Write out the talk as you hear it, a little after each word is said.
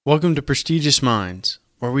Welcome to Prestigious Minds,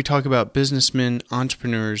 where we talk about businessmen,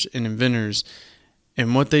 entrepreneurs, and inventors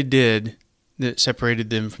and what they did that separated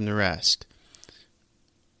them from the rest.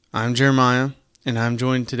 I'm Jeremiah, and I'm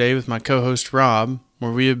joined today with my co-host Rob, where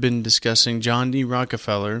we have been discussing John D.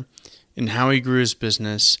 Rockefeller and how he grew his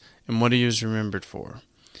business and what he is remembered for.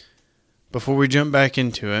 Before we jump back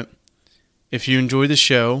into it, if you enjoy the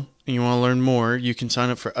show and you want to learn more, you can sign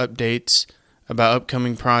up for updates about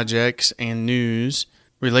upcoming projects and news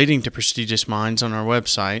relating to Prestigious Minds on our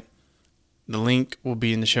website. The link will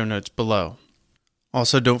be in the show notes below.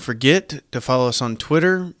 Also, don't forget to follow us on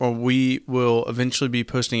Twitter, where we will eventually be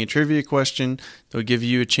posting a trivia question that will give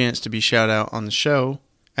you a chance to be shouted out on the show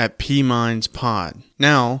at PMindsPod.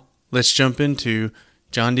 Now, let's jump into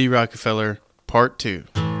John D. Rockefeller, Part 2.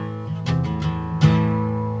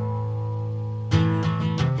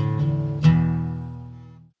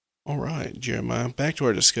 All right, Jeremiah, back to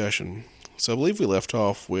our discussion. So I believe we left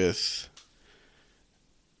off with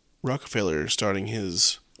Rockefeller starting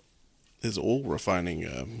his oil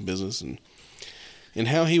refining business and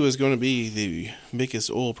how he was going to be the biggest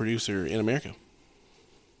oil producer in America,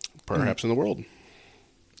 perhaps in the world.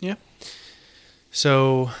 Yeah.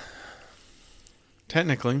 So,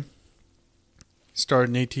 technically, started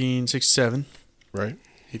in 1867. Right.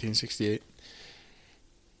 1868.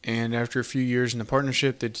 And after a few years in the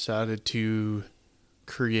partnership, they decided to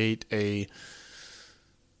create a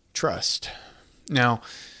trust. Now,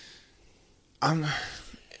 a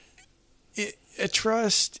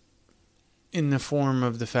trust in the form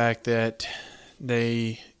of the fact that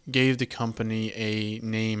they gave the company a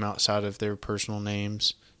name outside of their personal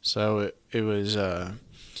names. So it was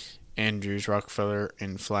Andrews, Rockfeller,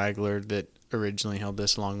 and Flagler that originally held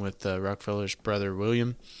this, along with Rockefeller's brother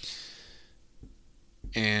William.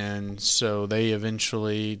 And so they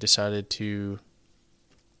eventually decided to,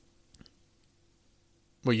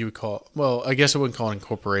 what you would call, well, I guess I wouldn't call it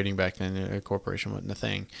incorporating back then. A corporation wasn't a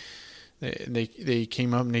thing. They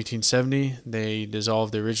came up in 1870. They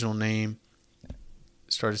dissolved the original name,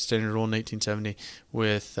 started Standard Oil in 1870,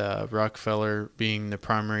 with Rockefeller being the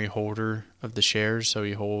primary holder of the shares. So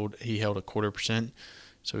he held 0.25%.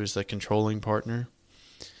 So he was the controlling partner.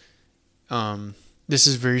 This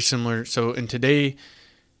is very similar. So in today,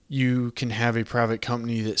 you can have a private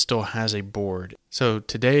company that still has a board. So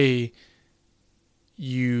today,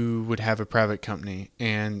 you would have a private company.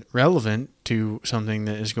 And relevant to something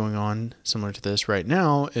that is going on similar to this right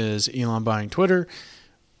now is Elon buying Twitter.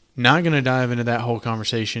 Not going to dive into that whole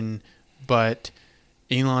conversation, but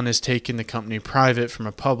Elon has taken the company private from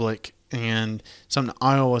a public. And something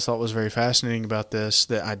I always thought was very fascinating about this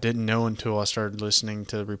that I didn't know until I started listening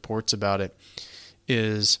to reports about it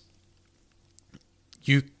is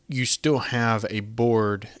you still have a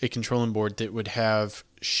board, a controlling board that would have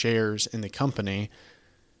shares in the company,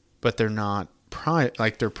 but they're not private.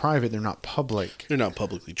 Like, they're private, they're not public. They're not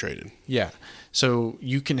publicly traded. Yeah. So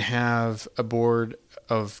you can have a board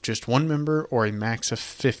of just one member or a max of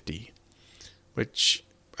 50, which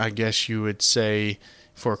I guess you would say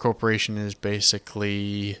for a corporation is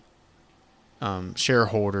basically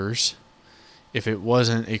shareholders. If it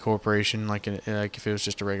wasn't a corporation, like if it was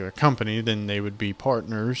just a regular company, then they would be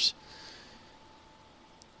partners.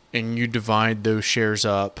 And you divide those shares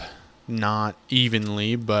up, not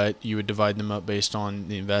evenly, but you would divide them up based on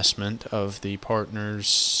the investment of the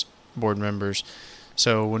partners, board members.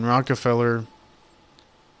 So when Rockefeller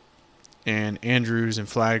and Andrews and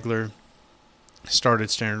Flagler started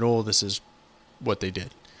Standard Oil, this is what they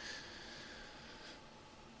did.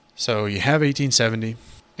 So you have 1870,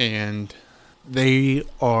 and they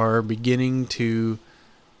are beginning to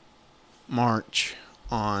march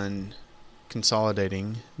on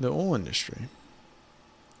consolidating the oil industry.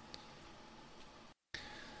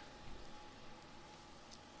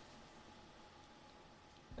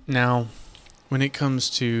 Now, when it comes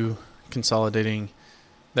to consolidating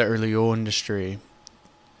the early oil industry,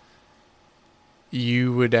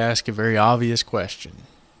 you would ask a very obvious question.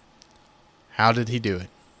 How did he do it?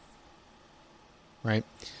 Right?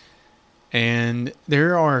 And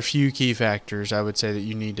there are a few key factors I would say that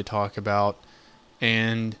you need to talk about.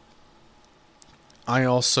 And I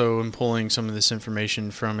also am pulling some of this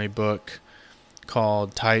information from a book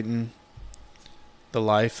called Titan, The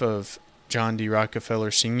Life of John D.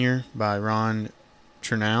 Rockefeller Sr. by Ron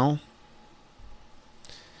Chernow.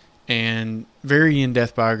 And very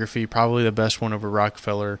in-depth biography, probably the best one over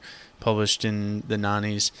Rockefeller, published in the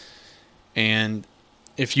 90s. And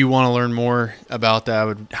if you want to learn more about that, I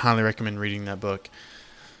would highly recommend reading that book.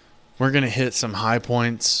 We're going to hit some high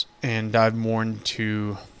points and dive more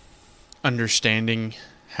into understanding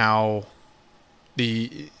how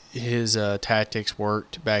the his tactics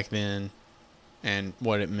worked back then and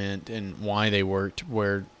what it meant and why they worked,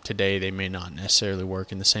 where today they may not necessarily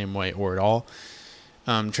work in the same way or at all.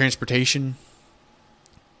 Transportation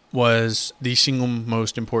was the single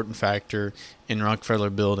most important factor in Rockefeller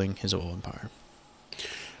building his oil empire.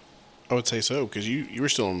 I would say so, because you were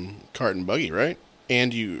still in cart and buggy, right?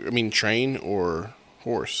 And train or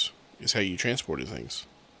horse is how you transported things.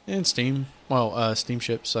 And steam. Well,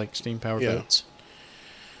 steamships, like steam-powered boats.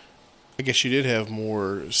 I guess you did have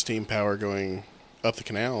more steam power going up the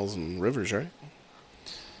canals and rivers, right?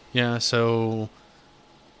 Yeah, so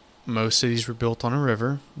most cities were built on a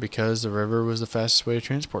river because the river was the fastest way to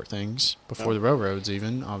transport things before the railroads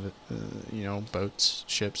even. Boats,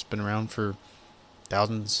 ships, been around for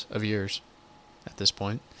thousands of years at this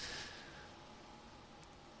point.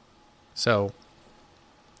 So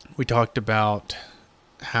we talked about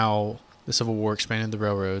how the Civil War expanded the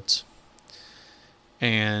railroads,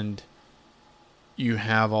 and you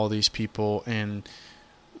have all these people, and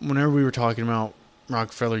whenever we were talking about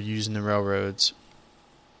Rockefeller using the railroads,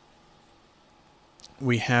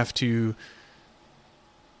 you have to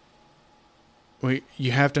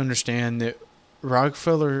understand that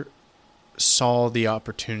Rockefeller saw the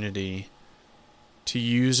opportunity to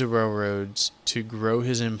use the railroads to grow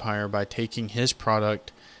his empire by taking his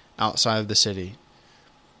product outside of the city,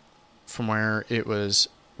 from where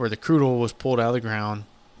the crude oil was pulled out of the ground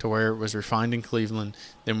to where it was refined in Cleveland,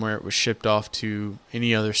 then where it was shipped off to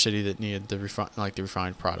any other city that needed the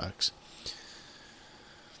refined products.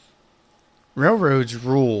 Railroads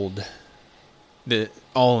ruled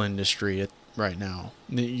all industry right now.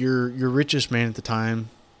 Your richest man at the time,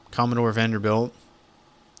 Commodore Vanderbilt,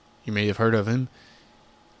 you may have heard of him.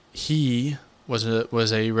 He was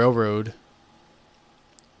a railroad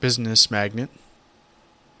business magnate,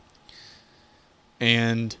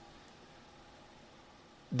 and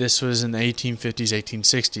this was in the 1850s,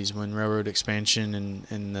 1860s, when railroad expansion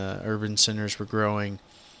and the urban centers were growing.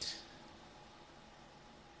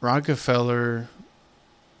 Rockefeller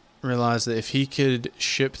realized that if he could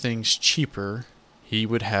ship things cheaper, he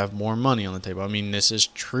would have more money on the table. I mean, this is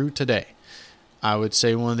true today. I would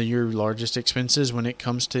say one of your largest expenses when it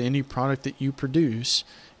comes to any product that you produce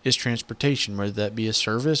is transportation, whether that be a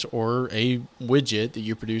service or a widget that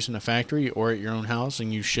you produce in a factory or at your own house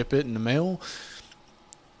and you ship it in the mail.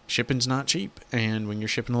 Shipping's not cheap, and when you're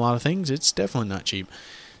shipping a lot of things, it's definitely not cheap.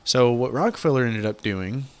 So what Rockefeller ended up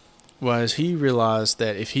doing was he realized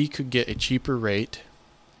that if he could get a cheaper rate,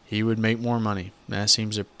 he would make more money. That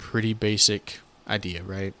seems a pretty basic idea,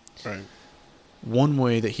 right? Right. One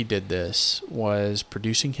way that he did this was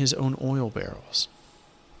producing his own oil barrels.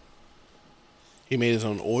 He made his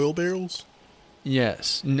own oil barrels?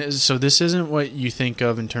 Yes. So this isn't what you think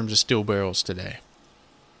of in terms of steel barrels today.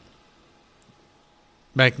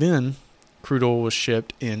 Back then, crude oil was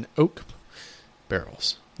shipped in oak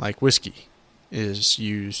barrels, like whiskey is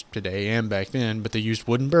used today and back then, but they used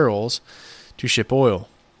wooden barrels to ship oil.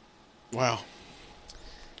 Wow.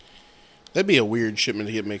 That'd be a weird shipment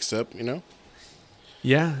to get mixed up, you know?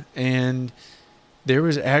 Yeah, and there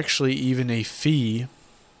was actually even a fee.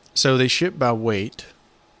 So they ship by weight,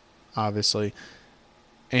 obviously,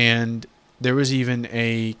 and there was even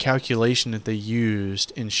a calculation that they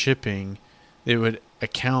used in shipping that would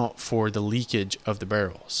account for the leakage of the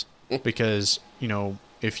barrels. Because,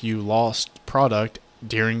 if you lost product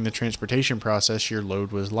during the transportation process, your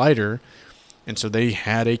load was lighter. And so they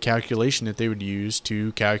had a calculation that they would use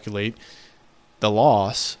to calculate the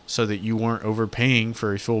loss so that you weren't overpaying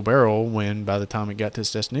for a full barrel when by the time it got to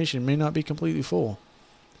its destination, it may not be completely full.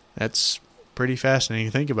 That's pretty fascinating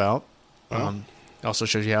to think about. Wow. It also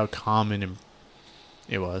shows you how common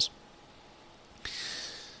it was.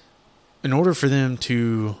 In order for them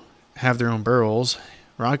to have their own barrels,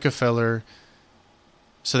 Rockefeller,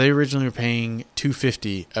 so they originally were paying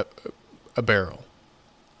 $2.50 a barrel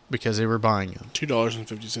because they were buying them.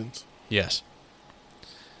 $2.50. Yes.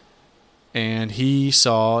 And he's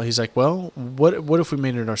like, well, what if we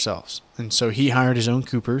made it ourselves? And so he hired his own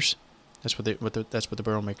coopers. That's what the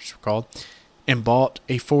barrel makers were called, and bought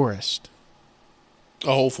a forest.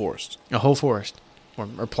 A whole forest. A whole forest.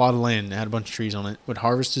 Or plot of land that had a bunch of trees on it. Would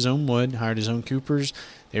harvest his own wood, hired his own coopers.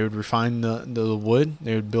 They would refine the wood.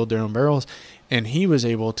 They would build their own barrels. And he was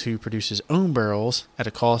able to produce his own barrels at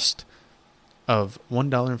a cost of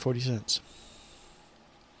 $1.40.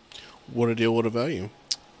 What a deal, what a value.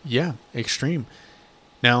 Yeah, extreme.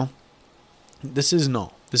 Now, this isn't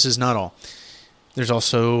all. This is not all. There's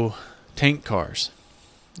also tank cars.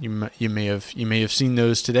 You may have seen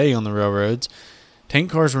those today on the railroads. Tank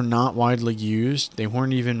cars were not widely used. They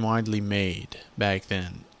weren't even widely made back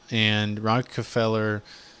then. And Rockefeller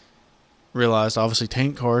realized obviously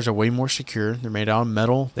tank cars are way more secure. They're made out of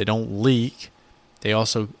metal. They don't leak. They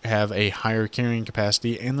also have a higher carrying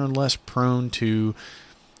capacity, and they're less prone to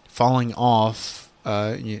falling off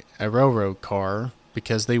a railroad car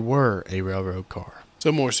because they were a railroad car.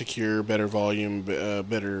 So more secure, better volume,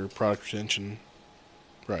 better product retention.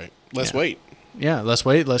 Right. Less weight. Yeah, less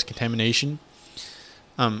weight, less contamination.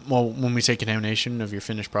 Well, when we say contamination of your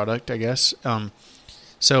finished product, I guess.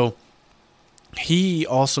 So he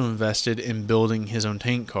also invested in building his own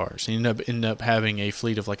tank cars. He ended up having a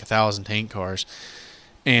fleet of like 1,000 tank cars.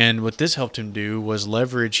 And what this helped him do was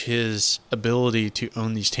leverage his ability to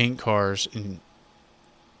own these tank cars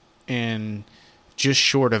and just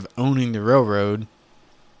short of owning the railroad,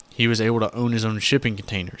 he was able to own his own shipping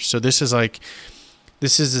containers. So this is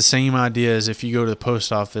the same idea as if you go to the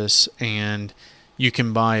post office and you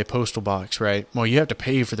can buy a postal box, right? Well, you have to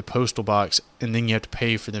pay for the postal box, and then you have to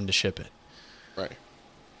pay for them to ship it. Right.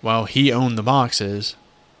 Well, he owned the boxes,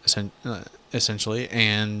 essentially,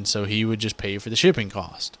 and so he would just pay for the shipping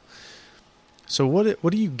cost. So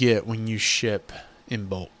what do you get when you ship in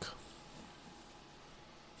bulk?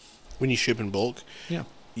 When you ship in bulk, Yeah,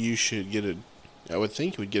 you should get I would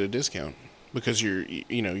think you would get a discount because you're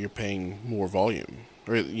paying more volume,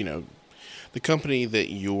 or the company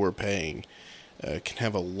that you're paying can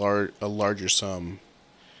have a larger sum,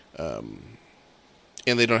 and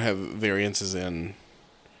they don't have variances in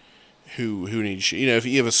who needs. If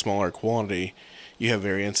you have a smaller quantity, you have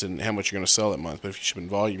variance in how much you're going to sell that month. But if you ship in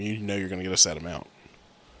volume, you know you're going to get a set amount.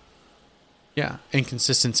 yeah, and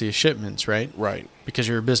consistency of shipments, right? Right. Because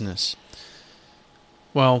you're a business.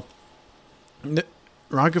 Well,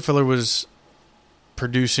 Rockefeller was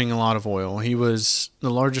producing a lot of oil. He was the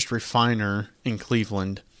largest refiner in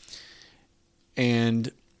Cleveland,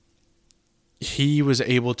 and he was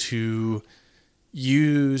able to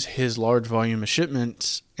use his large volume of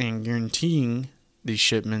shipments and guaranteeing these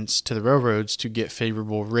shipments to the railroads to get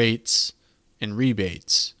favorable rates and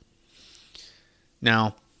rebates.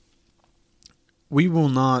 Now, we will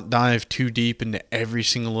not dive too deep into every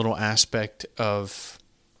single little aspect of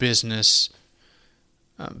business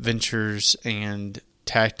ventures and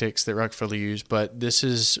tactics that Rockefeller used, but this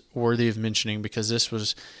is worthy of mentioning because this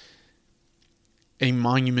was a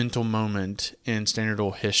monumental moment in Standard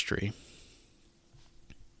Oil history.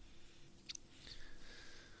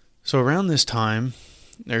 So around this time,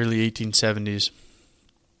 the early 1870s,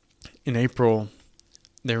 in April,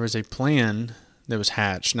 there was a plan that was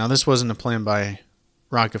hatched. Now, this wasn't a plan by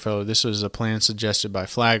Rockefeller. This was a plan suggested by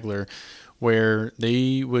Flagler, where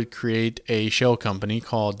they would create a shell company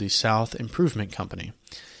called the South Improvement Company.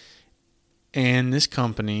 And this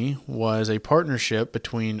company was a partnership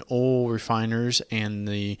between oil refiners and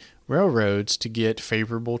the railroads to get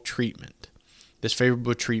favorable treatment. This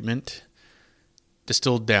favorable treatment,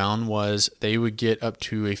 distilled down, was they would get up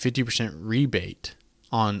to a 50% rebate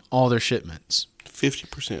on all their shipments.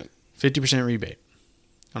 50%. 50% rebate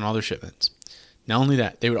on all their shipments. Not only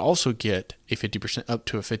that, they would also get a 50% up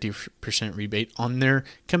to a 50% rebate on their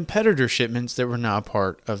competitor shipments that were not a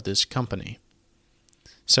part of this company.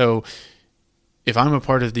 So, if I'm a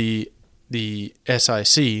part of the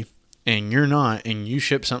SIC and you're not, and you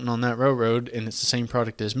ship something on that railroad and it's the same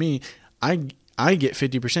product as me, I get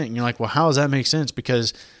 50%. And you're like, well, how does that make sense?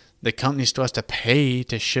 Because the company still has to pay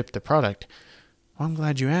to ship the product. Well, I'm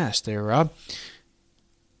glad you asked there, Rob.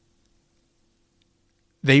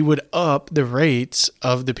 They would up the rates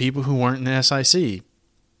of the people who weren't in the SIC.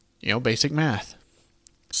 Basic math.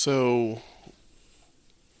 So,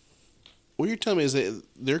 what you're telling me is that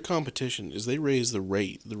their competition is they raise the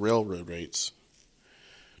railroad rates,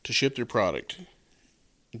 to ship their product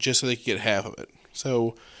just so they could get half of it.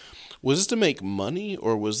 So, was this to make money,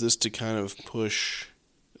 or was this to kind of push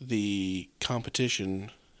the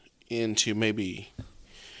competition into maybe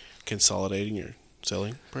consolidating or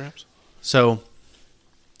selling, perhaps?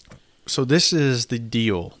 So this is the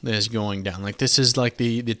deal that is going down. Like, this is like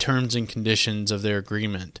the terms and conditions of their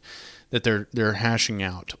agreement that they're hashing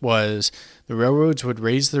out. Was the railroads would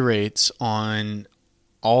raise the rates on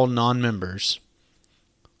all non-members,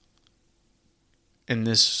 and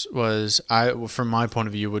this was, from my point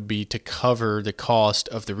of view, would be to cover the cost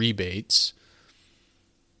of the rebates.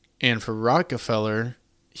 And for Rockefeller,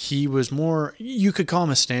 he was more, you could call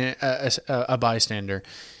him a bystander.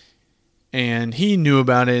 And he knew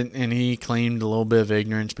about it, and he claimed a little bit of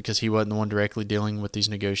ignorance because he wasn't the one directly dealing with these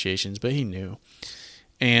negotiations, but he knew.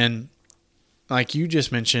 And like you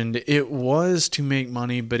just mentioned, it was to make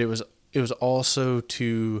money, but it was also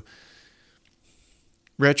to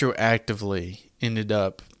retroactively ended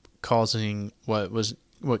up causing what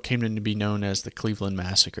came to be known as the Cleveland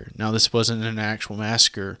Massacre. Now, this wasn't an actual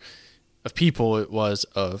massacre of people it was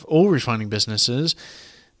of oil refining businesses.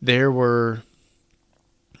 There were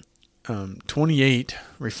 28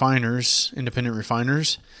 refiners, independent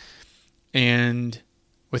refiners, and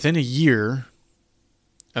within a year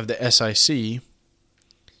of the SIC,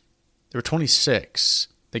 there were 26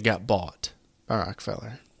 that got bought by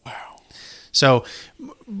Rockfeller. Wow. So,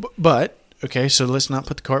 but, okay, so let's not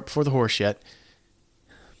put the cart before the horse yet.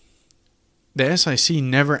 The SIC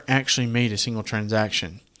never actually made a single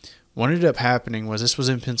transaction. What ended up happening was this was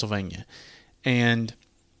in Pennsylvania. And,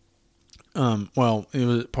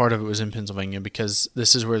 part of it was in Pennsylvania because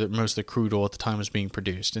this is where most of the crude oil at the time was being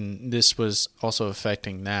produced. And this was also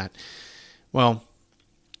affecting that. Well,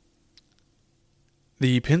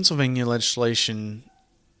 the Pennsylvania legislation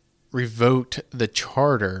revoked the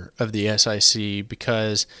charter of the SIC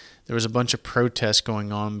because there was a bunch of protests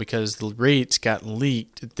going on because the rates got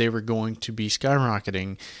leaked that they were going to be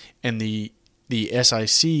skyrocketing, and the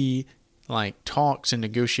SIC talks and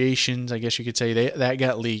negotiations, I guess you could say, that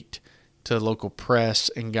got leaked to the local press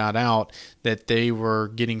and got out that they were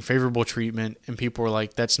getting favorable treatment, and people were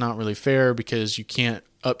like, that's not really fair because you can't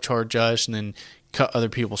upcharge us and then cut other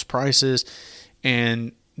people's prices.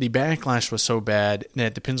 And the backlash was so bad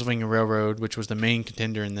that the Pennsylvania Railroad, which was the main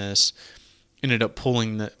contender in this, ended up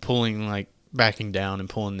backing down and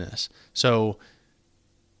pulling this. So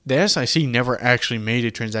the SIC never actually made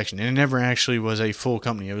a transaction, and it never actually was a full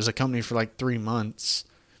company. It was a company for 3 months,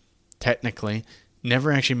 technically.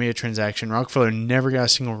 Never actually made a transaction. Rockfeller never got a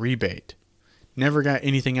single rebate. Never got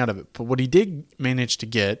anything out of it. But what he did manage to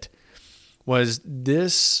get was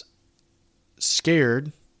this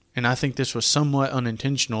scared, and I think this was somewhat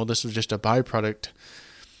unintentional, this was just a byproduct,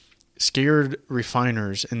 scared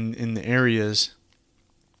refiners in the areas,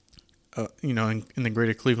 in the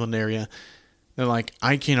greater Cleveland area. They're like,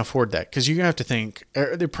 I can't afford that. Because you have to think,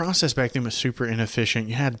 the process back then was super inefficient.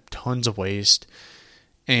 You had tons of waste.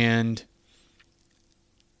 And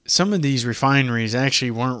some of these refineries actually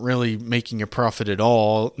weren't really making a profit at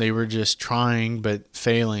all. They were just trying but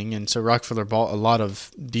failing. And so Rockfeller bought a lot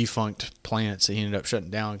of defunct plants that he ended up shutting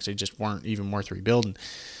down because they just weren't even worth rebuilding.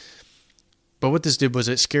 But what this did was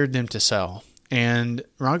it scared them to sell. And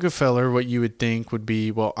Rockefeller, what you would think would be,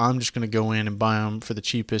 well, I'm just going to go in and buy them for the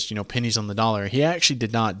cheapest, pennies on the dollar. He actually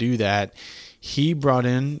did not do that. He brought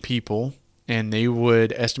in people, and they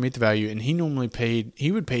would estimate the value, and he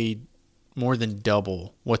would pay more than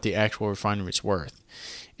double what the actual refinery is worth.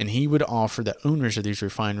 And he would offer the owners of these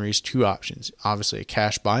refineries two options. Obviously, a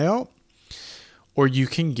cash buyout, or you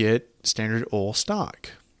can get Standard Oil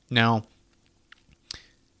stock. Now,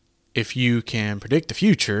 if you can predict the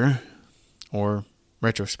future or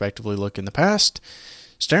retrospectively look in the past,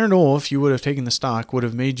 Standard Oil, if you would have taken the stock, would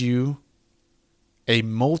have made you a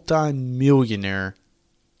multi-millionaire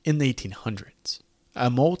in the 1800s. A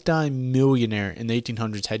multi-millionaire in the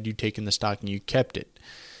 1800s had you taken the stock and you kept it.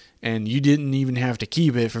 And you didn't even have to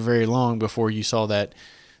keep it for very long before you saw that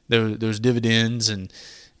those dividends and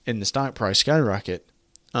the stock price skyrocket.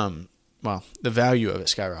 The value of it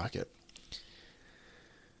skyrocket.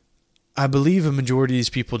 I believe a majority of these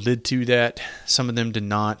people did do that. Some of them did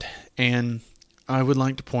not. And I would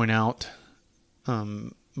like to point out,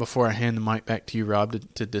 before I hand the mic back to you, Rob,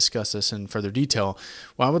 to discuss this in further detail,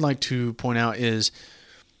 what I would like to point out is,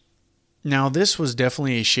 now this was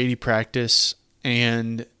definitely a shady practice,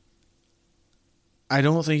 and I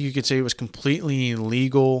don't think you could say it was completely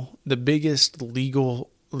illegal. The biggest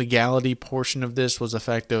legality portion of this was the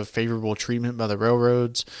fact of favorable treatment by the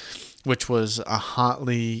railroads, which was a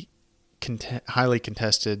highly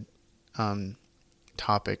contested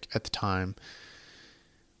topic at the time.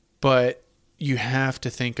 But you have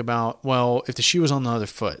to think about, well, if the shoe was on the other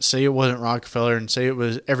foot, say it wasn't Rockfeller and say it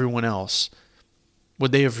was everyone else,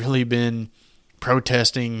 would they have really been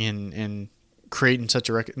protesting and creating such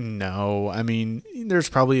a record? No. I mean, there's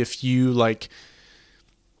probably a few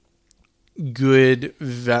good,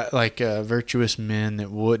 virtuous men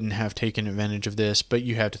that wouldn't have taken advantage of this, but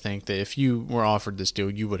you have to think that if you were offered this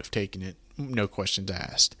deal, you would have taken it, no questions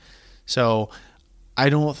asked. So I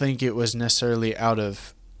don't think it was necessarily out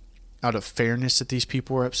of fairness that these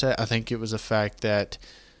people were upset. I think it was the fact that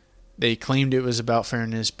they claimed it was about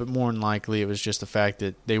fairness, but more than likely it was just the fact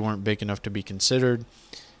that they weren't big enough to be considered.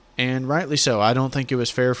 And rightly so. I don't think it was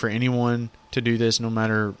fair for anyone to do this, no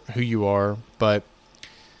matter who you are. But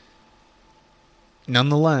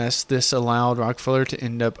nonetheless, this allowed Rockfeller to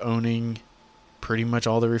end up owning pretty much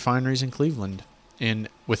all the refineries in Cleveland, and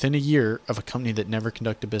within a year of a company that never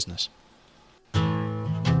conducted business.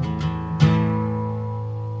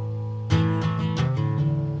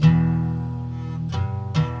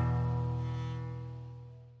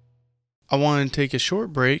 I want to take a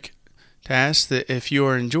short break to ask that if you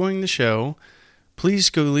are enjoying the show, please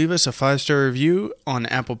go leave us a 5-star review on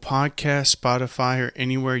Apple Podcasts, Spotify, or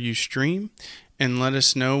anywhere you stream, and let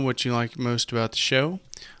us know what you like most about the show.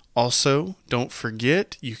 Also, don't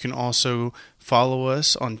forget, you can also follow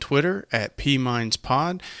us on Twitter at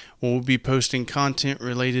PMindsPod. We'll be posting content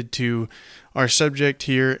related to our subject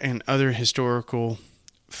here and other historical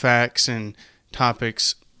facts and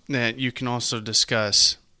topics that you can also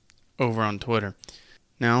discuss over on Twitter.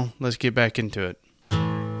 Now, let's get back into it.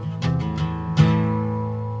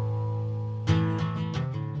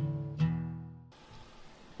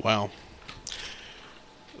 Wow.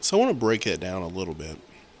 So I want to break that down a little bit.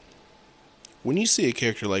 When you see a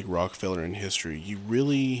character like Rockfeller in history, you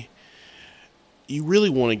really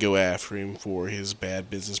want to go after him for his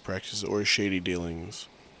bad business practices or his shady dealings.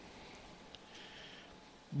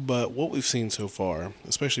 But what we've seen so far,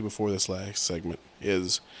 especially before this last segment,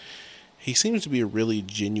 is he seems to be a really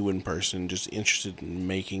genuine person, just interested in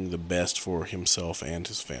making the best for himself and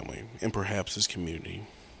his family, and perhaps his community.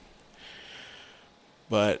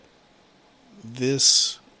 But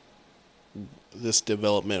this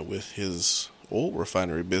development with his oil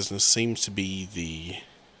refinery business seems to be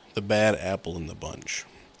the bad apple in the bunch.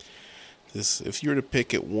 If you were to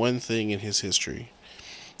pick at one thing in his history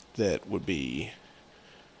that would be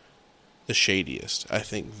the shadiest, I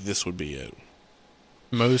think this would be it.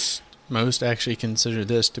 Most actually consider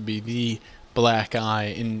this to be the black eye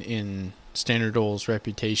in Standard Oil's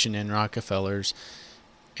reputation and Rockefeller's.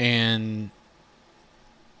 And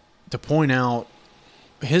to point out,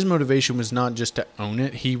 his motivation was not just to own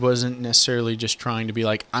it. He wasn't necessarily just trying to be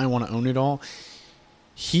like, I want to own it all.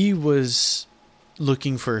 He was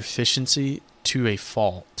looking for efficiency to a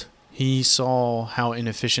fault. He saw how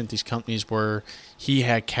inefficient these companies were. He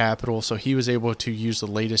had capital, so he was able to use the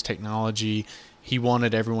latest technology. He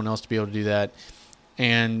wanted everyone else to be able to do that.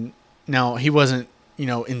 And now he wasn't,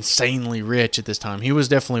 insanely rich at this time. He was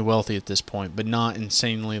definitely wealthy at this point, but not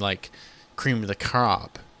insanely like cream of the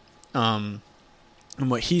crop. And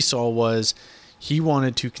what he saw was he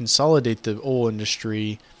wanted to consolidate the oil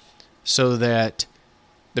industry so that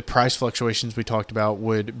the price fluctuations we talked about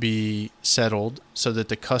would be settled, so that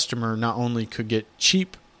the customer not only could get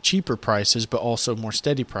cheaper prices, but also more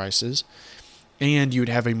steady prices, and you'd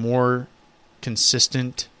have a more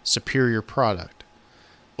consistent, superior product.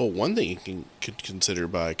 Well, one thing you could consider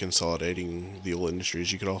by consolidating the oil industry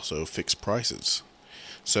is you could also fix prices.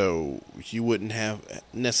 So you wouldn't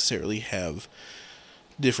necessarily have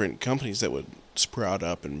different companies that would sprout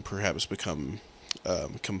up and perhaps become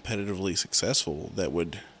competitively successful that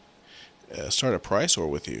would start a price war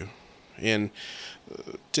with you. And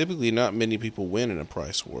typically not many people win in a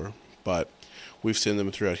price war, but we've seen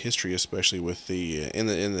them throughout history, especially with in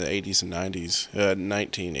the 80s and 90s,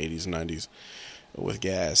 1980s and 90s with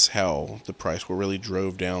gas, how the price war really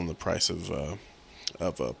drove down the price of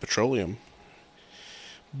petroleum.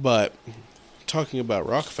 But talking about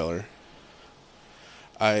Rockefeller,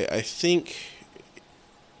 I think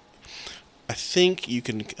you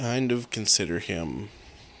can kind of consider him,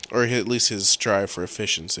 or at least his strive for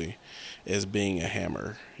efficiency, as being a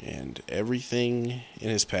hammer, and everything in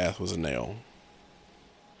his path was a nail.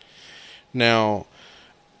 Now,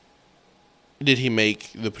 did he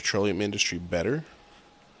make the petroleum industry better?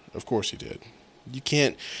 Of course he did. You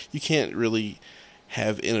can't really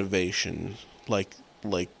have innovation like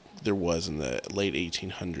there was in the late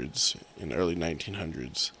 1800s and early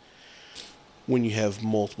 1900s when you have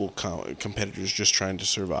multiple competitors just trying to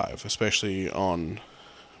survive, especially on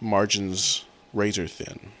margins razor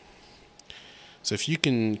thin. So if you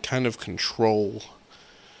can kind of control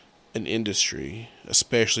an industry,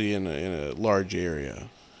 especially in a large area,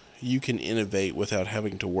 you can innovate without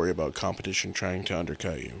having to worry about competition trying to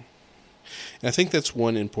undercut you. And I think that's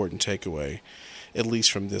one important takeaway, at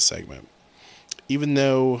least from this segment. Even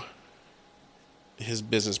though his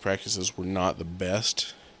business practices were not the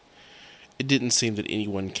best, it didn't seem that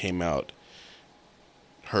anyone came out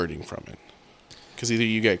hurting from it. Because either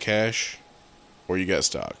you got cash or you got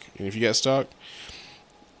stock. And if you got stock,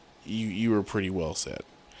 you were pretty well set.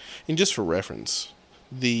 And just for reference,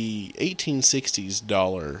 the 1860s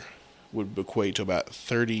dollar would equate to about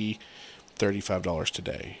 $35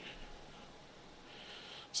 today.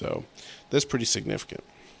 So that's pretty significant.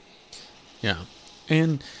 Yeah.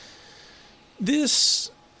 And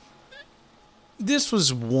this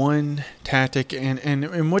was one tactic,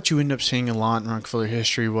 and what you end up seeing a lot in Rockefeller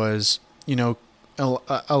history was, a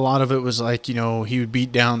lot of it was like, he would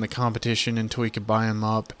beat down the competition until he could buy them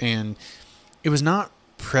up, and it was not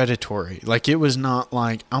predatory. Like, it was not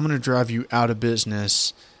like, I'm going to drive you out of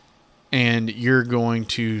business and you're going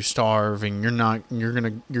to starve, and you're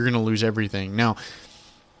gonna lose everything. Now,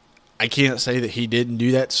 I can't say that he didn't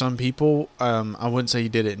do that to some people. I wouldn't say he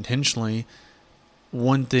did it intentionally.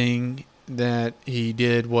 One thing that he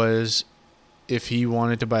did was, if he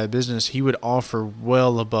wanted to buy a business, he would offer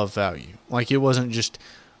well above value. Like, it wasn't just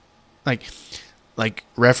like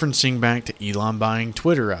referencing back to Elon buying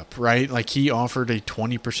Twitter up, right? Like, he offered a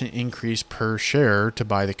 20% increase per share to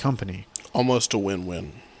buy the company. Almost a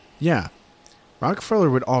win-win. Yeah. Rockefeller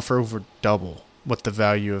would offer over double what the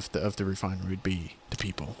value of the refinery would be to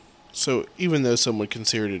people. So even though someone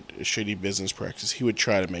considered it a shady business practice, he would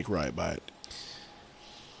try to make right by it.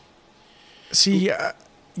 See,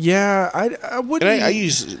 yeah, I wouldn't. And I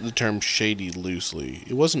use the term shady loosely.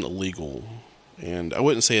 It wasn't illegal, and I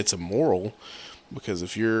wouldn't say it's immoral, because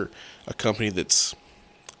if you're a company that's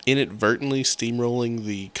inadvertently steamrolling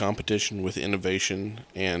the competition with innovation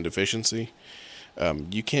and efficiency,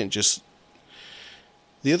 you can't just...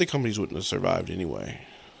 The other companies wouldn't have survived anyway.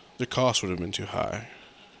 Their costs would have been too high.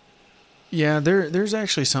 Yeah, there's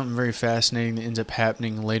actually something very fascinating that ends up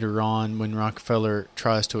happening later on when Rockefeller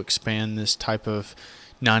tries to expand this type of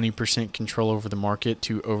 90% control over the market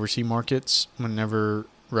to overseas markets. Whenever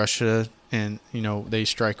Russia and they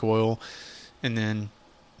strike oil, and then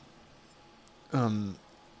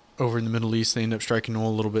over in the Middle East they end up striking oil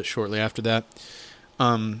a little bit shortly after that.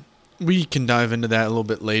 We can dive into that a little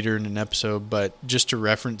bit later in an episode, but just to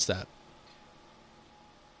reference that,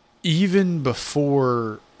 even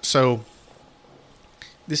before, so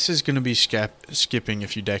this is going to be skipping a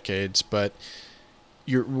few decades, but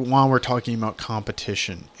while we're talking about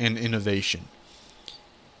competition and innovation,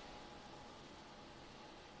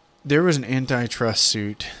 there was an antitrust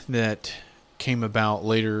suit that came about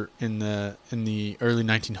later in the early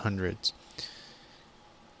 1900s,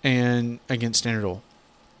 and against Standard Oil.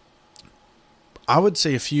 I would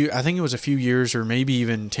say I think it was a few years, or maybe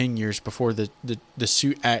even 10 years before the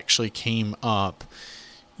suit actually came up.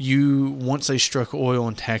 Once they struck oil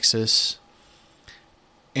in Texas,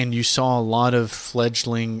 and you saw a lot of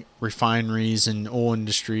fledgling refineries and oil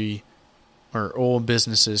industry or oil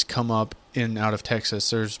businesses come up in and out of Texas.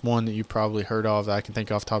 There's one that you probably heard of that I can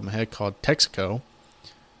think off the top of my head called Texaco.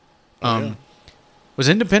 Was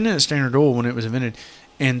independent of Standard Oil when it was invented.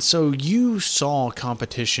 And so you saw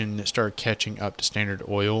competition that started catching up to Standard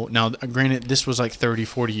Oil. Now, granted, this was like 30,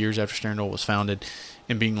 40 years after Standard Oil was founded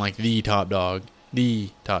and being like the top dog.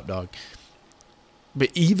 But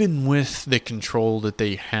even with the control that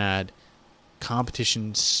they had,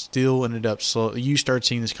 competition still ended up slow. You start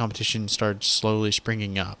seeing this competition start slowly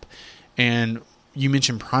springing up. And you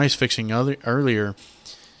mentioned price fixing earlier.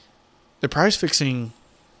 The price fixing,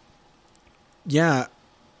 yeah,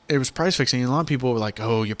 it was price fixing. And a lot of people were like,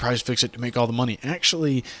 oh, you price fix it to make all the money.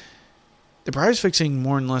 Actually, the price fixing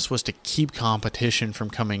more or less was to keep competition from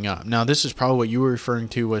coming up. Now, this is probably what you were referring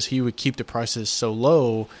to, was he would keep the prices so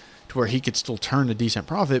low to where he could still turn a decent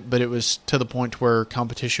profit, but it was to the point where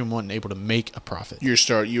competition wasn't able to make a profit. Your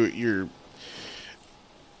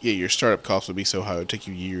startup costs would be so high it would take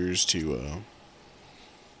you years to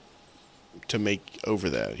make over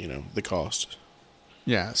that, the cost.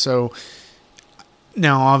 Yeah, so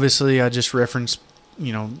now obviously I just referenced,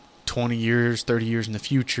 20 years, 30 years in the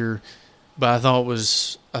future, but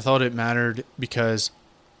I thought it mattered because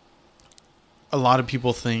a lot of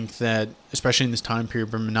people think that, especially in this time period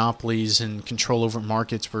where monopolies and control over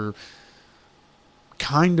markets were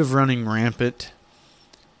kind of running rampant,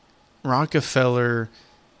 Rockefeller,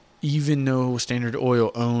 even though Standard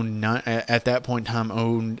Oil at that point in time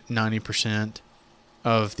owned 90%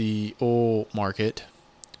 of the oil market,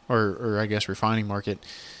 or I guess refining market,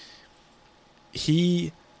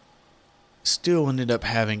 he still ended up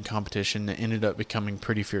having competition that ended up becoming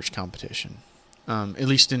pretty fierce competition. At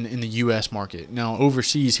least in the U.S. market. Now,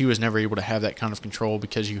 overseas, he was never able to have that kind of control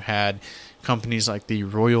because you had companies like the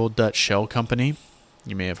Royal Dutch Shell Company.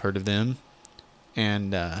 You may have heard of them.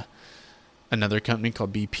 And another company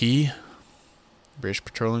called BP, British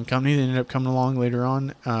Petroleum Company, that ended up coming along later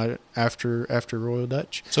on after Royal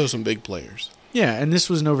Dutch. So some big players. Yeah, and this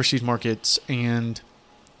was in overseas markets. And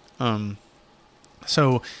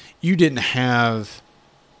so you didn't have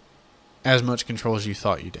as much control as you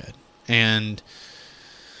thought you did. And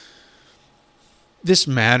this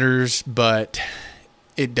matters, but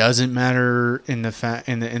it doesn't matter in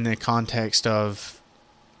the context of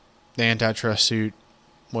the antitrust suit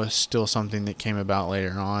was still something that came about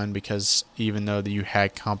later on, because even though you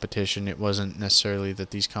had competition, it wasn't necessarily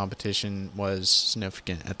that these competition was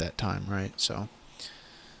significant at that time, right? So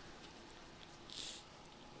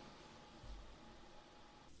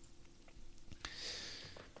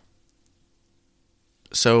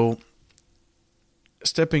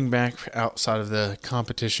stepping back outside of the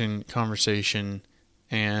competition conversation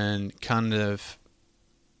and kind of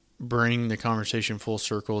bring the conversation full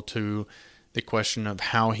circle to the question of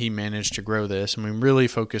how he managed to grow this. And we really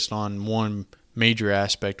focused on one major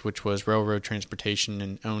aspect, which was railroad transportation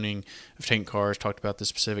and owning of tank cars. Talked about the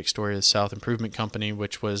specific story of the South Improvement Company,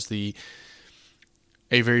 which was a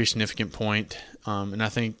very significant point, and I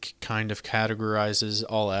think kind of categorizes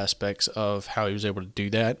all aspects of how he was able to do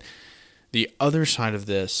that. The other side of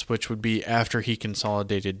this, which would be after he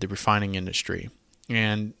consolidated the refining industry,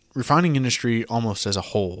 and refining industry almost as a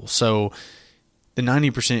whole. So the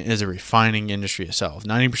 90% is a refining industry itself.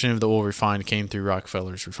 90% of the oil refined came through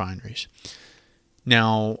Rockefeller's refineries.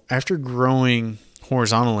 Now, after growing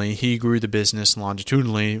horizontally, he grew the business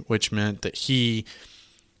longitudinally, which meant that he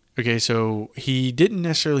didn't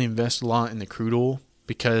necessarily invest a lot in the crude oil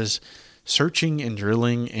because searching and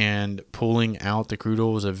drilling and pulling out the crude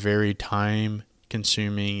oil was a very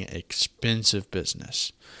time-consuming, expensive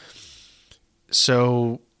business.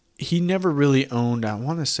 So he never really owned, I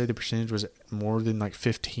want to say the percentage was more than like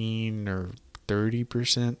 15 or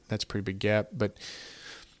 30%. That's a pretty big gap, but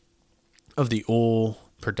of the oil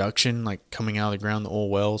production, like coming out of the ground, the oil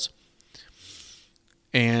wells.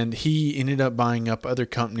 And he ended up buying up other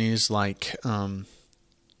companies like,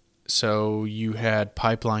 so you had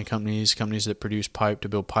pipeline companies that produce pipe to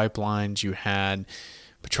build pipelines. You had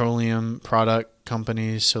petroleum product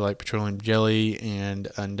companies, so like petroleum jelly and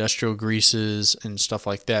industrial greases and stuff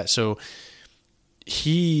like that. So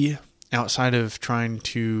he, outside of trying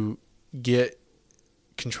to get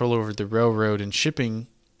control over the railroad and shipping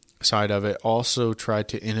side of it, also tried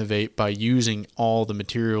to innovate by using all the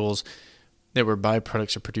materials that were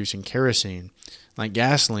byproducts of producing kerosene. Like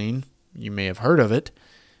gasoline, you may have heard of it,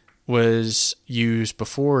 was used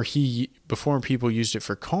before people used it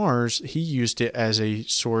for cars. He used it as a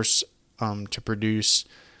source to produce,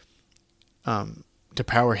 to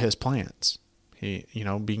power his plants. He,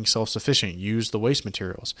 being self-sufficient, used the waste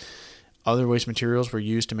materials. Other waste materials were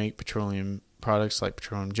used to make petroleum products like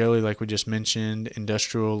petroleum jelly, like we just mentioned,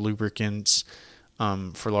 industrial lubricants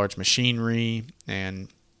for large machinery, and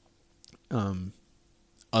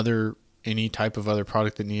any type of other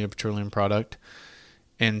product that needed a petroleum product.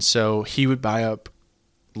 And so he would buy up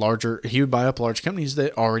large companies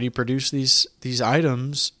that already produce these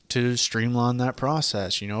items to streamline that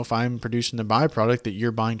process. If I'm producing the byproduct that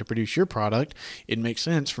you're buying to produce your product, it makes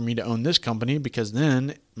sense for me to own this company because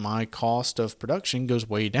then my cost of production goes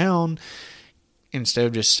way down. Instead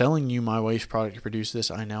of just selling you my waste product to produce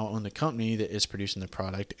this, I now own the company that is producing the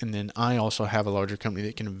product. And then I also have a larger company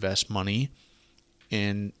that can invest money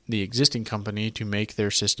in the existing company to make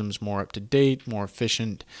their systems more up to date, more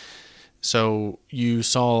efficient. So you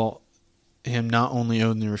saw him not only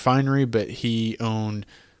own the refinery, but he owned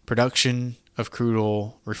production of crude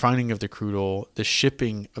oil, refining of the crude oil, the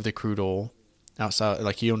shipping of the crude oil outside,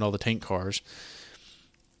 like he owned all the tank cars,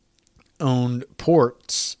 owned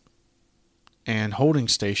ports and holding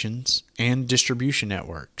stations and distribution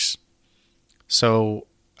networks. So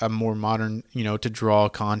a more modern, to draw a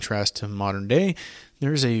contrast to modern day,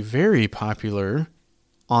 there's a very popular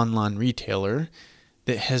online retailer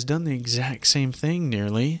that has done the exact same thing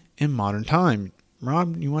nearly in modern time.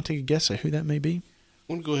 Rob, you want to take a guess at who that may be?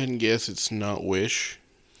 I'm going to go ahead and guess it's not Wish.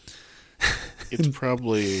 It's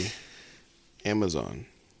probably Amazon.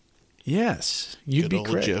 Yes, you'd be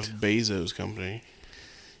correct. Jeff Bezos' company.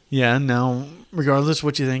 Yeah, now, regardless of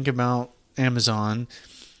what you think about Amazon,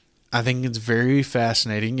 I think it's very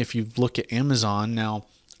fascinating if you look at Amazon. Now,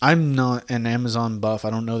 I'm not an Amazon buff. I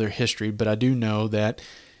don't know their history, but I do know that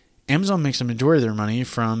Amazon makes a majority of their money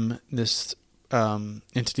from this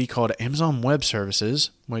entity called Amazon Web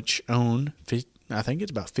Services, which own, I think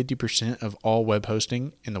it's about 50% of all web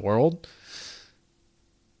hosting in the world.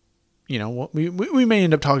 We may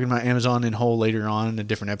end up talking about Amazon in whole later on in a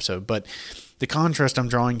different episode, but the contrast I'm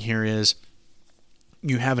drawing here is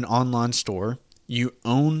you have an online store, you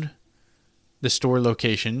own the store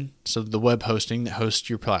location, so the web hosting that hosts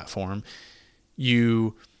your platform,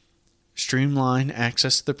 you streamline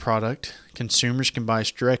access to the product, consumers can buy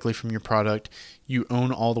directly from your product, you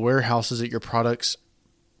own all the warehouses that your products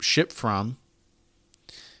ship from,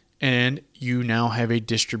 and you now have a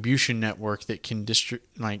distribution network that can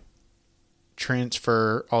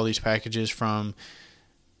transfer all these packages from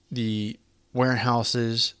the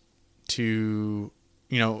warehouses to,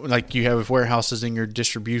 you have warehouses in your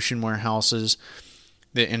distribution warehouses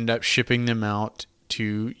that end up shipping them out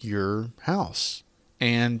to your house.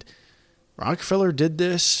 And Rockefeller did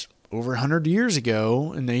this over 100 years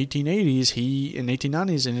ago in the 1880s. He, in the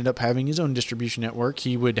 1890s, ended up having his own distribution network.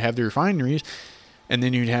 He would have the refineries, And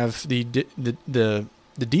then you'd have the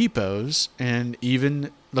depots and even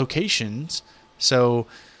locations. So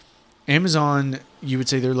Amazon, you would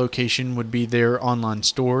say their location would be their online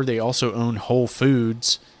store. They also own Whole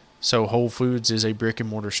Foods. So Whole Foods is a brick and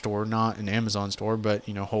mortar store, not an Amazon store, but,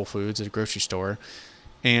 Whole Foods is a grocery store.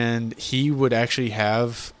 And he would actually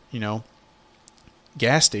have,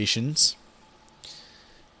 gas stations.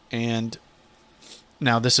 And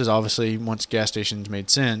now this is obviously once gas stations made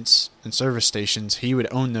sense and service stations, he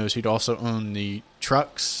would own those. He'd also own the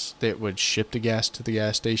trucks that would ship the gas to the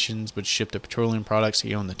gas stations, would ship the petroleum products.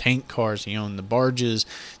 He owned the tank cars. He owned the barges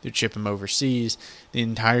that would ship them overseas, the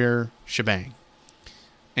entire shebang.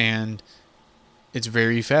 And it's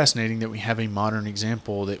very fascinating that we have a modern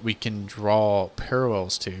example that we can draw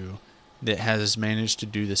parallels to that has managed to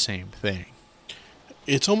do the same thing.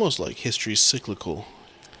 It's almost like history's cyclical,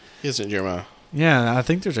 isn't it, Jeremiah? Yeah, I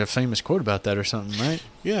think there's a famous quote about that or something, right?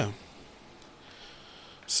 Yeah.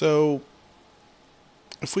 So,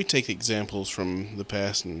 if we take examples from the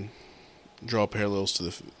past and draw parallels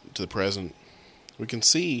to the present, we can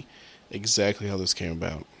see exactly how this came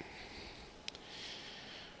about.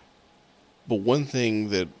 But one thing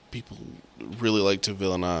that people really like to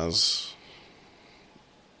villainize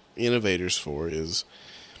innovators for is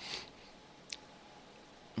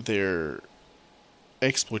their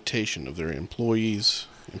exploitation of their employees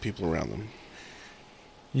and people around them.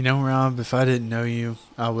 Rob, if I didn't know you,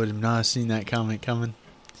 I would have not seen that comment coming.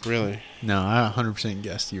 Really? No, I 100%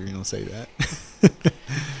 guessed you were going to say that.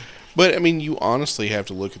 But, you honestly have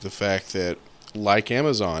to look at the fact that, like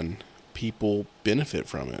Amazon, people benefit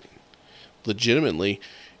from it. Legitimately,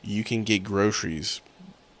 you can get groceries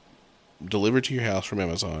delivered to your house from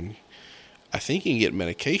Amazon. I think you can get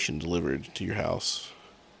medication delivered to your house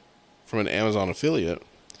from an Amazon affiliate.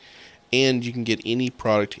 And you can get any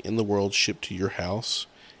product in the world shipped to your house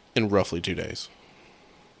in roughly 2 days.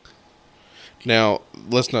 Now,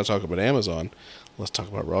 let's not talk about Amazon. Let's talk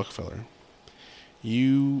about Rockfeller.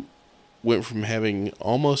 You went from having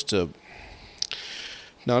almost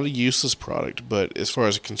not a useless product, but as far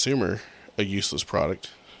as a consumer, a useless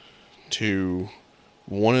product, to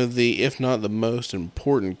one of the, if not the most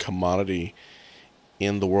important commodity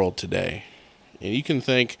in the world today. And you can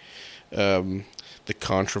thank the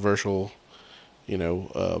controversial,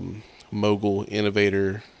 mogul,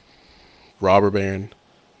 innovator, robber baron,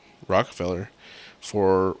 Rockfeller,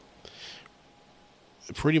 for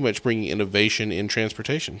pretty much bringing innovation in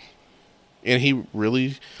transportation. And he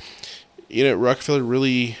really, Rockfeller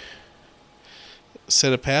really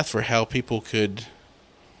set a path for how people could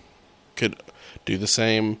do the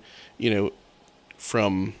same,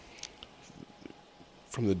 from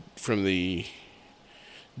the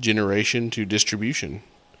generation to distribution.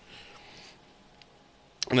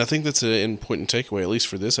 And I think that's an important takeaway, at least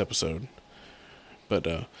for this episode. But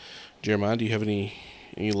Jeremiah, do you have any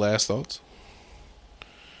last thoughts?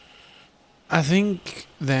 I think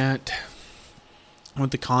that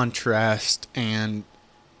with the contrast and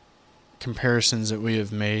comparisons that we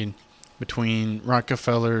have made between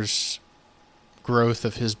Rockefeller's growth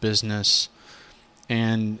of his business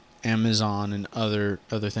and Amazon and other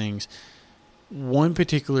things, one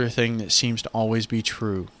particular thing that seems to always be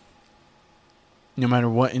true, no matter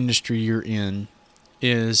what industry you're in,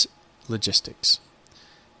 is logistics.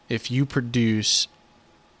 If you produce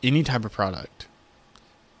any type of product,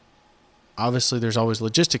 obviously there's always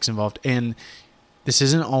logistics involved, and this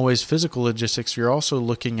isn't always physical logistics. You're also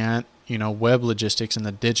looking at, web logistics in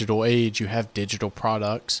the digital age. You have digital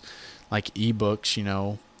products like ebooks,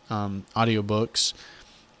 audiobooks,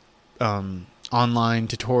 online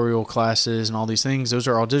tutorial classes and all these things. Those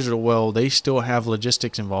are all digital. Well, they still have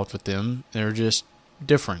logistics involved with them. They're just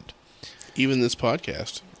different. Even this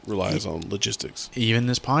podcast relies on logistics. Even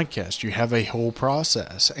this podcast, you have a whole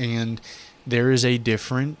process, and there is a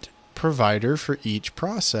different provider for each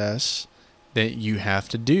process that you have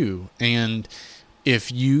to do. And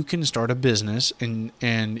if you can start a business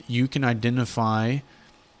and you can identify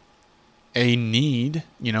a need,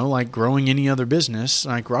 like growing any other business,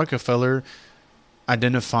 like Rockefeller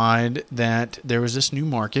identified that there was this new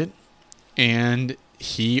market and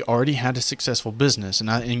he already had a successful business.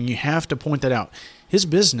 And you have to point that out. His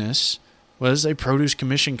business was a produce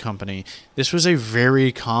commission company. This was a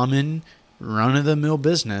very common run-of-the-mill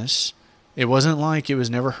business. It wasn't like it was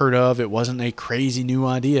never heard of. It wasn't a crazy new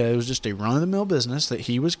idea. It was just a run-of-the-mill business that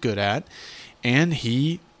he was good at. And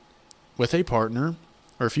he, with a partner,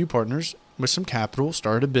 or a few partners, with some capital,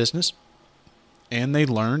 started a business. And they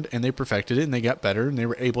learned and they perfected it and they got better. And they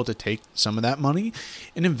were able to take some of that money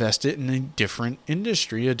and invest it in a different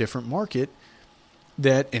industry, a different market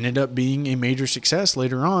that ended up being a major success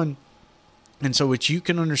later on. And so what you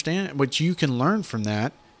can understand, what you can learn from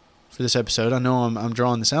that for this episode, I know I'm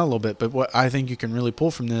drawing this out a little bit, but what I think you can really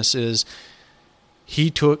pull from this is he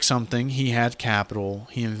took something, he had capital,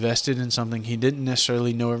 he invested in something he didn't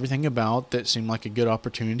necessarily know everything about that seemed like a good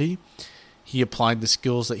opportunity. He applied the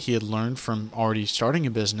skills that he had learned from already starting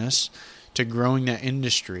a business to growing that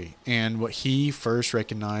industry. And what he first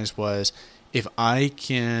recognized was, if I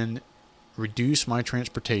can reduce my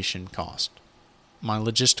transportation cost, my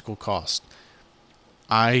logistical cost,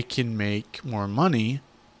 I can make more money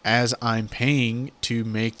as I'm paying to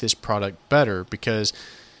make this product better, because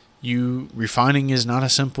refining is not a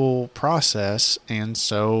simple process. And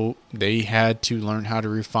so they had to learn how to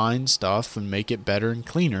refine stuff and make it better and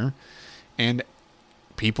cleaner. And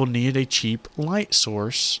people needed a cheap light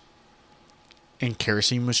source, and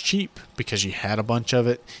kerosene was cheap because you had a bunch of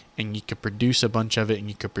it and you could produce a bunch of it, and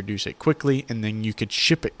you could produce it quickly, and then you could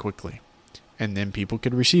ship it quickly, and then people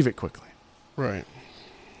could receive it quickly. Right.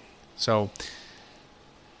 So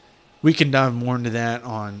we can dive more into that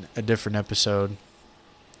on a different episode.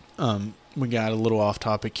 We got a little off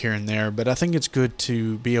topic here and there, but I think it's good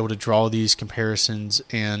to be able to draw these comparisons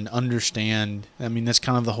and understand. I mean, that's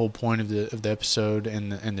kind of the whole point of the episode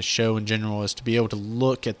and the show in general, is to be able to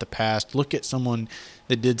look at the past, look at someone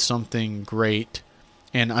that did something great.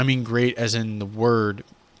 And I mean great as in the word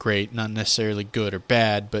great, not necessarily good or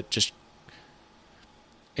bad, but just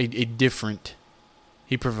a different.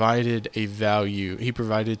 He provided a value. He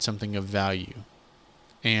provided something of value.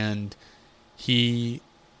 And he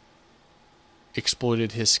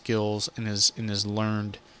exploited his skills and his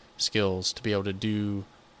learned skills to be able to do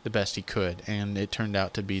the best he could, and it turned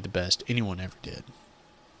out to be the best anyone ever did.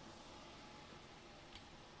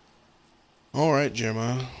 All right,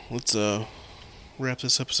 Jeremiah, let's wrap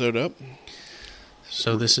this episode up.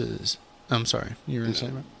 So this is, I'm sorry, you were going to say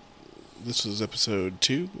about? This is episode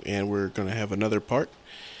 2, and we're going to have another part.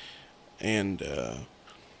 And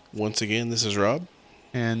once again, this is Rob.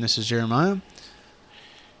 And this is Jeremiah.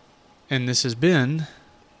 And this has been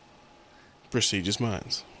Prestigious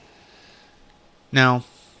Minds. Now,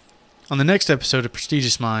 on the next episode of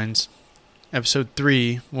Prestigious Minds, episode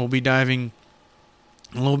 3, we'll be diving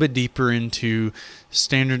a little bit deeper into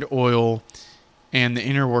Standard Oil and the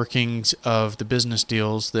inner workings of the business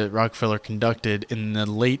deals that Rockfeller conducted in the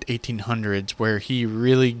late 1800s, where he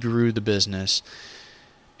really grew the business,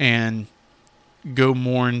 and go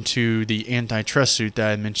more into the antitrust suit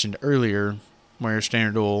that I mentioned earlier, where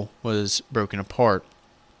Standard Oil was broken apart.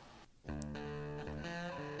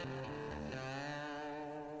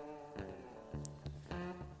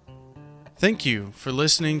 Thank you for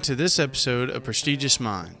listening to this episode of Prestigious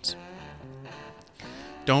Minds.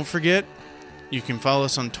 Don't forget, you can follow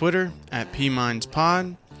us on Twitter at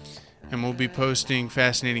PMindsPod, and we'll be posting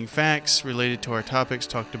fascinating facts related to our topics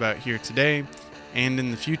talked about here today and in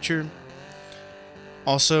the future.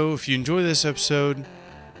 Also, if you enjoy this episode,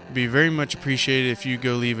 it'd be very much appreciated if you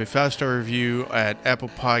go leave a 5-star review at Apple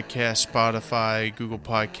Podcasts, Spotify, Google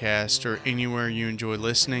Podcasts, or anywhere you enjoy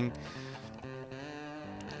listening.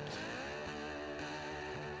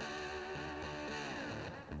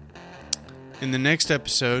 In the next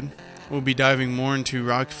episode, we'll be diving more into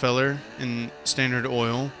Rockfeller and Standard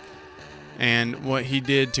Oil and what he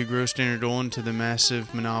did to grow Standard Oil into the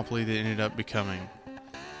massive monopoly that ended up becoming.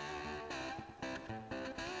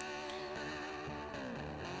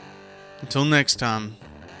 Until next time,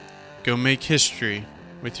 go make history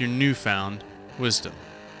with your newfound wisdom.